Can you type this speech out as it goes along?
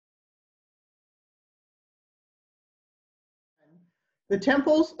The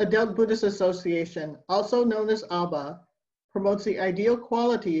Temple's Adult Buddhist Association, also known as ABBA, promotes the ideal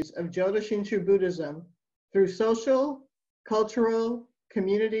qualities of Jodo Shinshu Buddhism through social, cultural,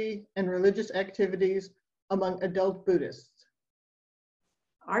 community, and religious activities among adult Buddhists.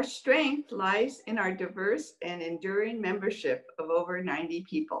 Our strength lies in our diverse and enduring membership of over 90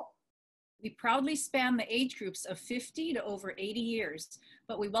 people. We proudly span the age groups of 50 to over 80 years,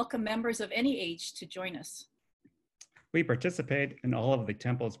 but we welcome members of any age to join us. We participate in all of the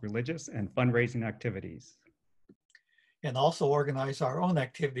temple's religious and fundraising activities. And also organize our own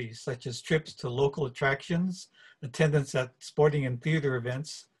activities, such as trips to local attractions, attendance at sporting and theater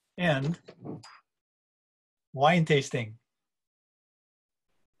events, and wine tasting.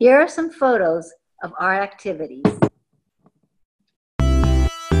 Here are some photos of our activities.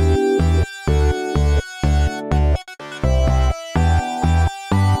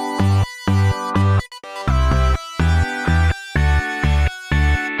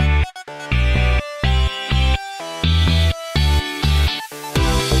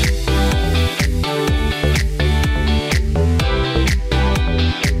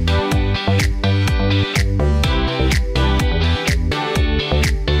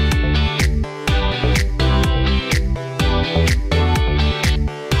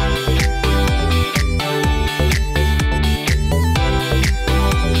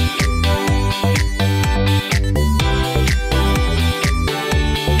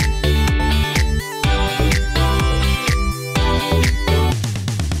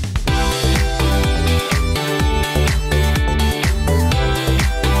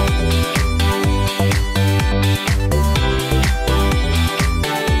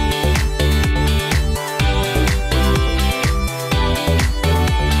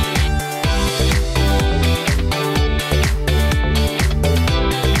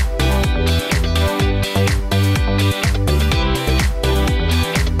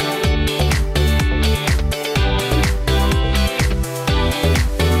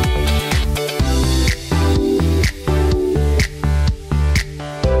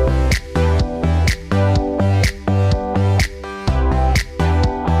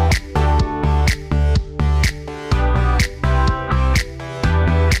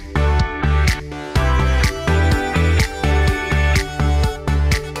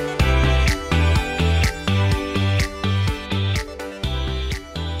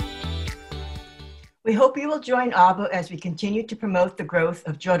 We hope you will join ABBA as we continue to promote the growth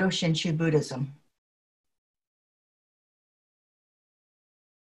of Jodo Shinshu Buddhism.